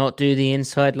 Let's not do the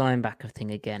inside linebacker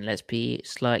thing again. Let's be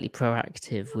slightly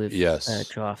proactive with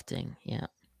drafting. Yeah.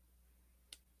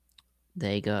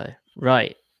 There you go.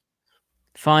 Right.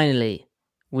 Finally,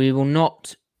 we will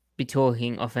not be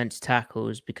talking offensive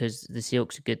tackles because the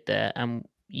Seahawks are good there, and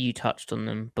you touched on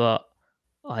them, but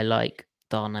I like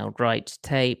Darnell Wright's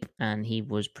tape, and he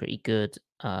was pretty good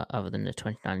other than the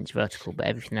 29-inch vertical, but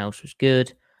everything else was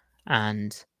good.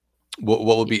 And What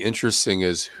will be interesting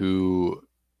is who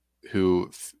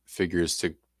figures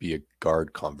to be a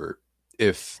guard convert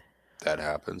if that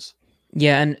happens.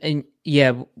 Yeah, and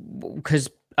yeah, because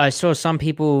I saw some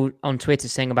people on Twitter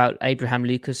saying about Abraham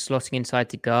Lucas slotting inside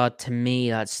to guard. To me,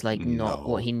 that's like not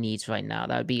what he needs right now.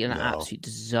 That would be an absolute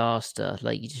disaster.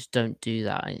 Like, you just don't do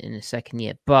that in the second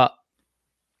year. But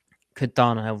could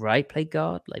Darnell Wright play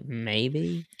guard? Like,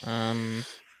 maybe. I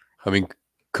mean,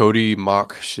 Cody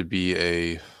Mock should be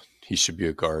a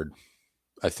guard.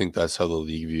 I think that's how the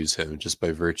league views him, just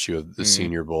by virtue of the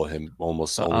Senior Bowl, him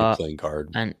almost only playing guard.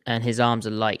 And his arms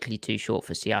are likely too short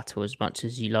for Seattle, as much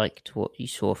as you liked what you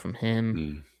saw from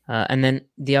him. And then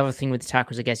the other thing with the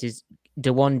tackles, I guess, is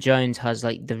DeJuan Jones has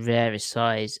like the rarest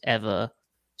size ever.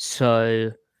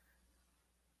 So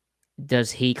does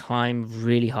he climb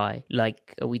really high?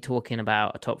 Like, are we talking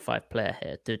about a top 5 player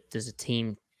here? Does a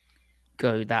team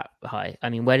go that high?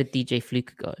 I mean, where did DJ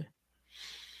Fluker go?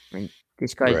 I mean,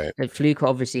 this guy, Fluker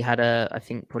obviously had I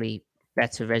think, probably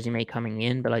better resume coming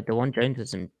in, but like DeJuan Jones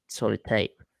has some solid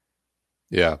tape.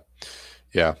 Yeah.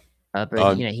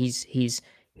 But he's 6'8",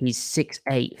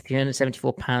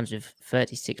 374 pounds with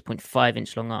 36.5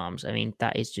 inch long arms. I mean,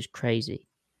 that is just crazy.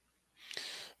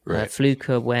 Right.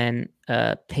 Fluker went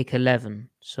pick 11,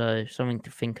 so something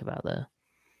to think about there.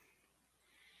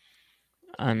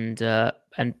 And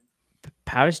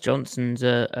Paris Johnson's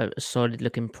a solid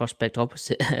looking prospect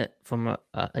opposite from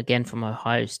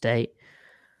Ohio State.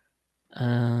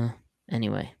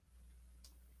 Anyway,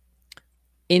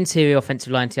 interior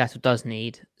offensive line Seattle does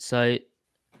need. So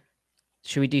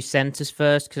should we do centers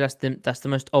first? Because that's the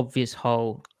most obvious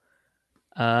hole.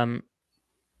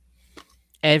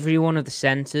 Every one of the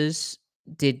centers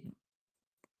did,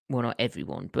 well, not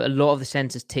everyone, but a lot of the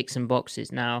centers tick some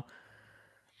boxes. Now,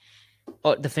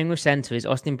 the thing with center is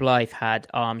Austin Blythe had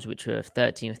arms which were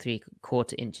 13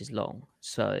 3/4 inches long.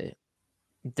 So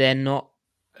they're not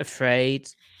afraid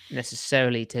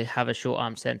necessarily to have a short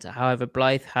arm center. However,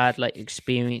 Blythe had like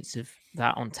experience of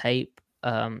that on tape.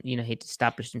 He'd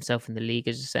established himself in the league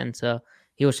as a center.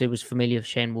 He also was familiar with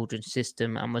Shane Waldron's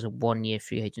system and was a 1-year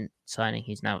free agent signing.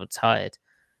 He's now retired.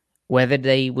 Whether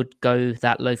they would go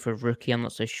that low for a rookie, I'm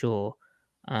not so sure.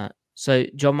 So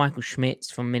John Michael Schmitz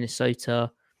from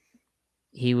Minnesota,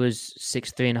 he was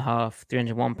 6'3.5",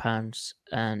 301 pounds,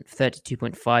 and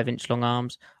 32.5 inch long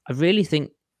arms. I really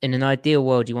think in an ideal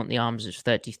world, you want the arms of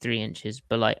 33 inches,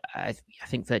 but like I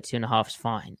think 32.5 is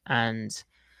fine. And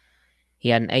he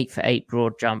had an 8'8"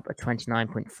 broad jump, a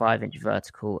 29.5 inch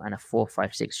vertical, and a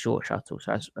 4.56 short shuttle.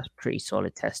 So that's pretty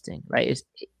solid testing, right?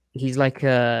 He was like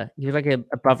a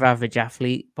above average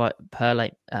athlete, but per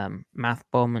like Math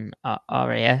Bomb and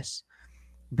RAS.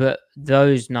 But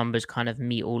those numbers kind of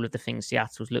meet all of the things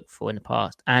Seattle's looked for in the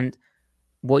past. And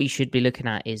what you should be looking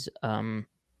at is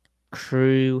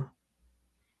Crew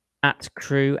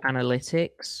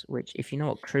Analytics, which if you know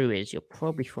what Crew is, you're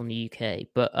probably from the UK.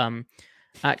 But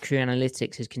at Crew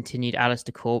Analytics has continued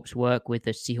Alistair Corp's work with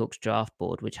the Seahawks draft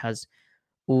board, which has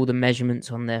all the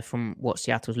measurements on there from what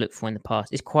Seattle's looked for in the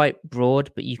past. It's quite broad,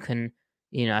 but you can,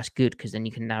 that's good because then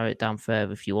you can narrow it down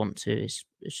further if you want to. It's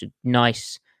a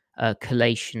nice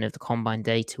collation of the combine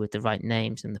data with the right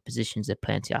names and the positions they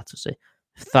play in Seattle. So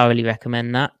thoroughly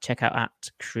recommend that. Check out at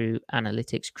Crew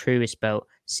Analytics. Crew is spelled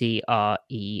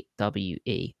CREWE.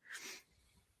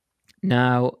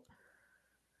 Now,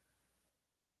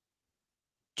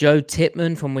 Joe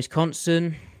Tippmann from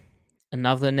Wisconsin,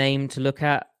 another name to look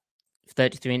at.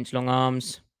 33-inch long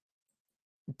arms.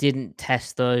 Didn't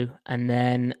test though. And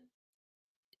then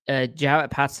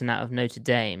Jarrett Patterson out of Notre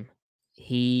Dame.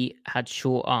 He had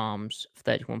short arms,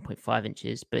 31.5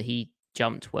 inches, but he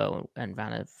jumped well and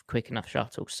ran a quick enough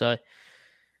shuttle. So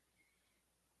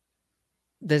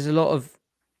there's a lot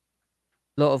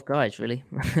of guys really.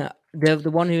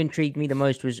 The one who intrigued me the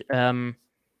most was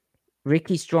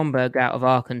Ricky Stromberg out of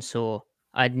Arkansas.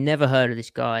 I'd never heard of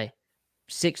this guy.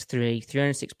 6'3",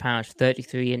 306 pounds,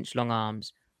 33-inch long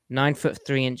arms,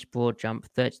 9'3" broad jump,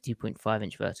 32.5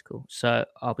 inch vertical. So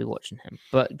I'll be watching him.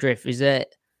 But Griff, is there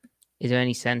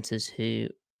any centers who?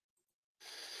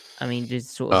 I mean, this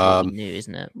is sort of what you knew,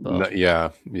 isn't it? But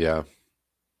yeah. You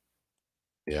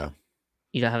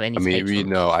don't have any. I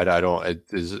mean, I don't.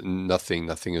 There's nothing.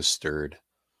 Nothing is stirred.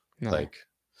 No. Like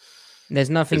there's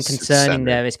nothing concerning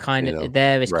there. It's kind of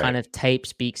kind of tape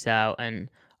speaks out, and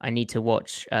I need to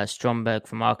watch Stromberg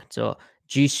from Arkansas.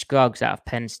 Juice Scruggs out of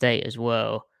Penn State as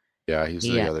well. Yeah, he's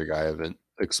the other guy I haven't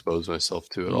exposed myself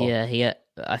to at all. Yeah,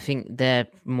 I think they're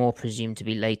more presumed to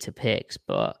be later picks,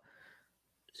 but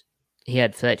he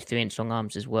had 33-inch long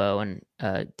arms as well and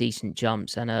decent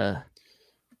jumps and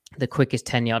the quickest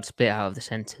 10-yard split out of the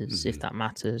centers, if that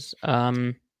matters.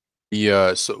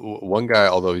 So one guy,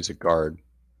 although he's a guard,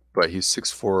 but he's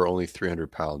 6'4", only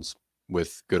 300 pounds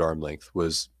with good arm length,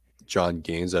 was John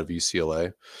Gaines out of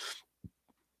UCLA.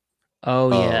 Oh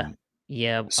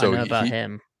yeah, so I know about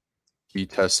him. He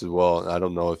tested well, and I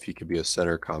don't know if he could be a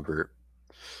center convert.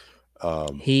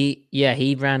 He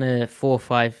ran a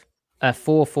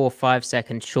 4.45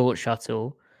 second short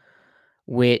shuttle,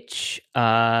 which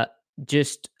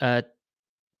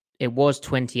it was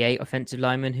 28 offensive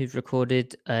linemen who've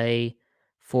recorded a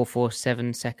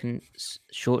 4.47 seconds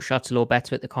short shuttle or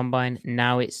better at the combine.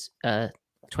 Now it's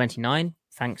 29,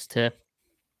 thanks to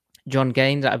John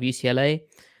Gaines out of UCLA,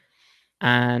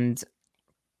 and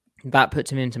that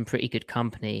puts him in some pretty good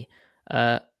company.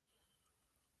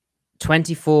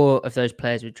 24 of those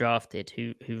players were drafted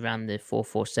who ran the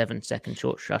 4.47 second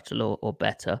short shuttle or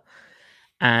better,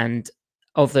 and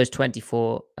of those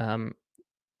 24,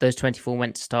 those 24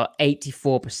 went to start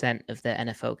 84% of their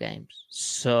NFL games.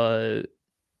 So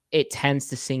it tends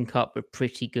to sync up with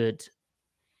pretty good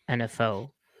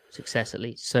NFL success, at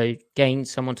least. So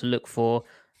Gaines, someone to look for.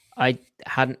 I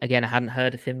hadn't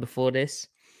heard of him before this,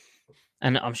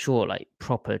 and I'm sure like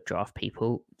proper draft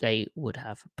people, they would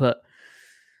have. But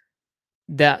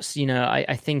that's,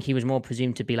 I think he was more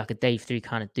presumed to be like a day 3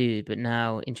 kind of dude, but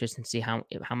now interesting to see how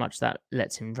much that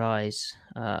lets him rise.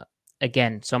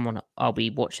 Again, someone I'll be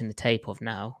watching the tape of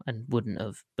now and wouldn't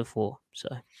have before. So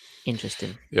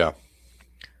interesting. Yeah.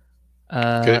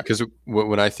 Because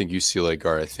when I think UCLA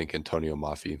guard, I think Antonio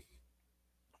Mafi.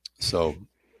 So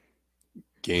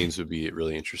Gaines would be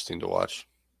really interesting to watch.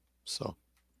 So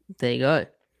there you go.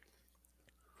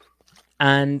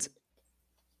 And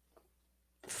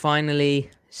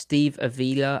finally, Steve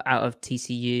Avila out of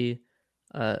TCU.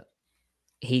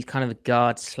 He's kind of a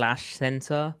guard /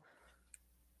 center.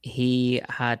 He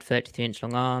had 33-inch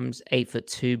long arms,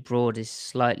 8'2" broad is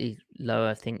slightly lower,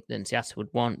 I think, than Seattle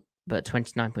would want, but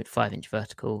 29.5-inch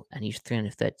vertical, and he's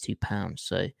 332 pounds.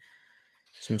 So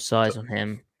some size on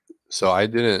him. So I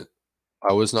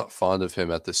was not fond of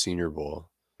him at the Senior Bowl.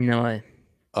 No.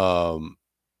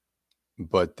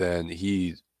 But then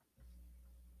he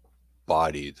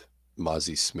bodied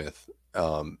Mozzie Smith.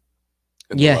 So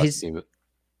I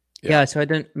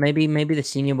don't. Maybe the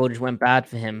Senior Bowl just went bad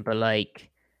for him, but like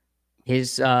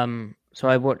his So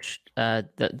I watched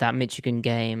that Michigan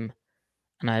game,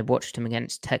 and I watched him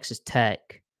against Texas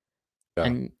Tech,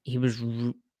 and he was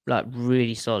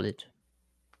really solid.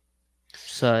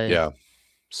 So yeah,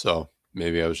 so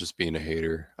maybe I was just being a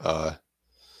hater.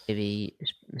 Maybe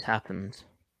it happened.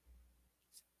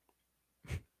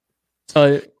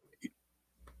 So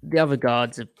the other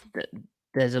guards,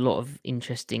 there's a lot of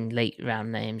interesting late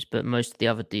round names, but most of the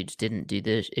other dudes didn't do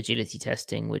the agility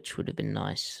testing, which would have been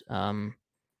nice.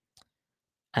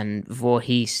 And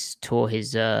Voorhees tore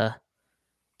his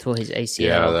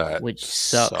ACL, which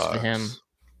sucks for him.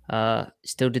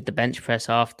 Still did the bench press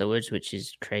afterwards, which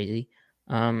is crazy.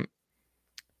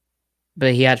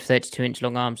 But he had 32-inch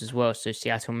long arms as well, so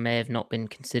Seattle may have not been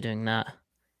considering that.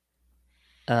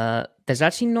 There's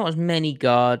actually not as many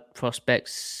guard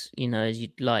prospects, as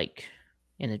you'd like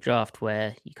in a draft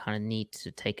where you kind of need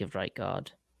to take a right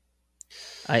guard.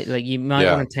 You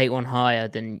might want to take one higher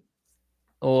than,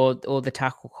 or the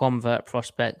tackle convert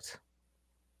prospect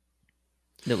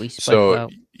that we spoke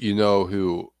about.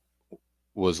 Who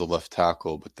was a left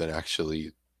tackle, but then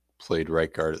actually played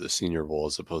right guard at the Senior Bowl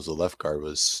as opposed to left guard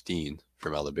was Steen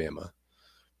from Alabama.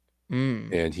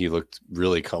 And he looked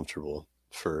really comfortable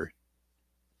for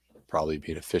probably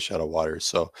being a fish out of water.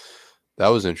 So that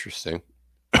was interesting.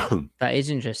 That is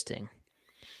interesting.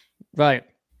 Right.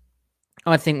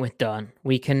 I think we're done.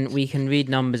 We can read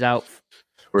numbers out.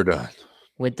 We're done.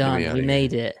 We're done. We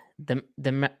made it.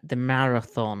 The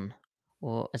marathon,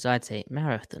 or as I'd say,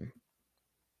 marathon.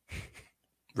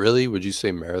 Really? Would you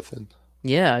say marathon?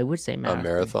 Yeah, I would say marathon. A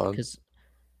marathon?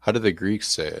 How do the Greeks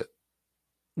say it?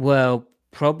 Well,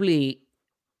 probably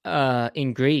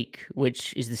in Greek,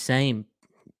 which is the same.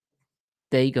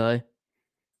 There you go.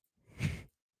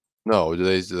 No, do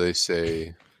they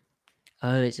say?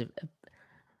 Oh, it's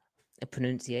a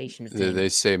pronunciation thing. They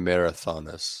say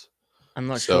marathonis. I'm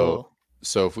not sure.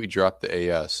 So if we drop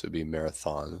the AS, it'd be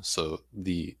marathon. So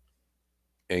the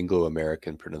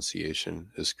Anglo-American pronunciation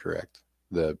is correct.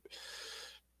 The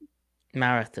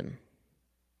marathon.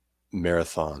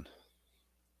 Marathon.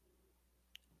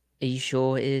 Are you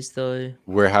sure it is, though?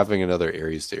 We're having another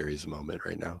Aries to Aries moment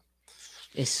right now.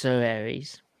 It's so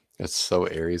Aries. It's so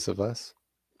Aries of us.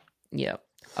 Yeah.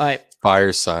 All right.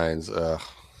 Fire signs. Ugh.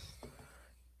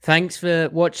 Thanks for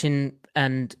watching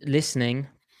and listening.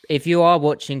 if you are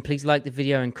watching, please like the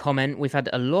video and comment. We've had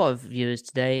a lot of viewers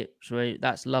today, so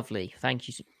that's lovely. Thank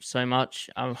you so much.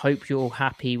 I hope you're all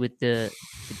happy with the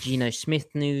Geno Smith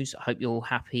news. I hope you're all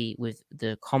happy with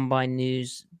the Combine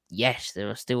news. Yes, there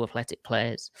are still athletic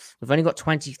players. We've only got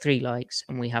 23 likes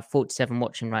and we have 47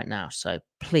 watching right now. So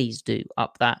please do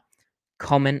up that.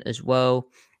 Comment as well.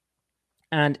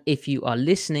 And if you are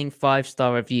listening,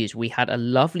 5-star reviews. We had a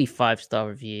lovely 5-star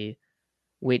review,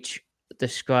 which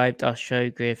described our show,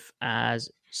 Griff, as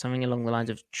something along the lines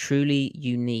of truly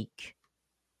unique.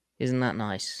 Isn't that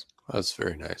nice? That's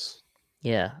very nice.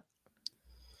 Yeah.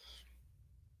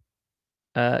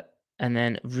 And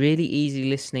then really easy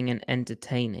listening and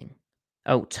entertaining.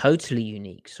 Oh, totally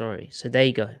unique. Sorry. So there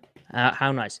you go.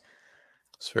 How nice.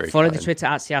 Follow the Twitter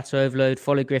at Seattle Overload.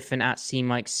 Follow Griffin at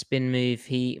CMike Spin Move.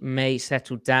 He may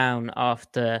settle down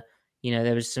after,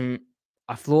 there was some.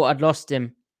 I thought I'd lost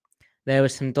him. There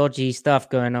was some dodgy stuff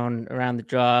going on around the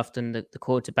draft and the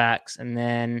quarterbacks. And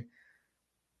then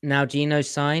now Geno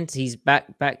signed. He's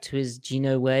back to his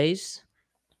Geno ways.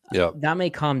 Yeah, that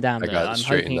may calm down. Though. I'm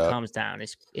hoping it calms down.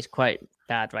 It's quite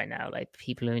bad right now. Like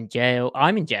people are in jail.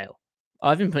 I'm in jail.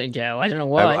 I've been put in jail. I don't know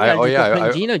why. I put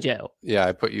in Geno jail. Yeah,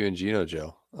 I put you in Geno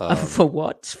jail. For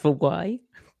what? For why?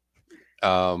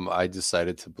 I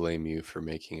decided to blame you for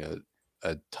making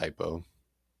a typo.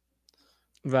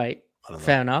 Right.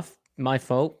 Fair enough. My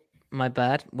fault. My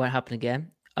bad. Won't happen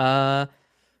again. Yeah.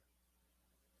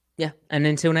 And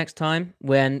until next time,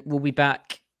 when we'll be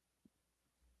back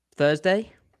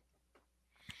Thursday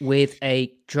with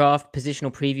a draft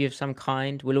positional preview of some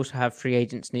kind. We'll also have free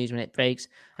agents news when it breaks.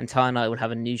 And Ty and I will have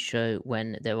a news show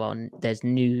when there's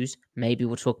news. Maybe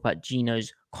we'll talk about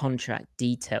Geno's contract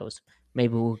details.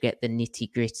 Maybe we'll get the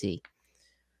nitty gritty.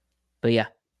 But yeah,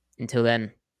 until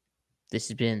then, this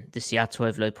has been the Seattle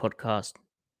Overload podcast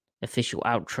official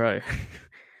outro.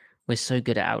 We're so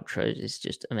good at outros. It's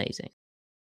just amazing.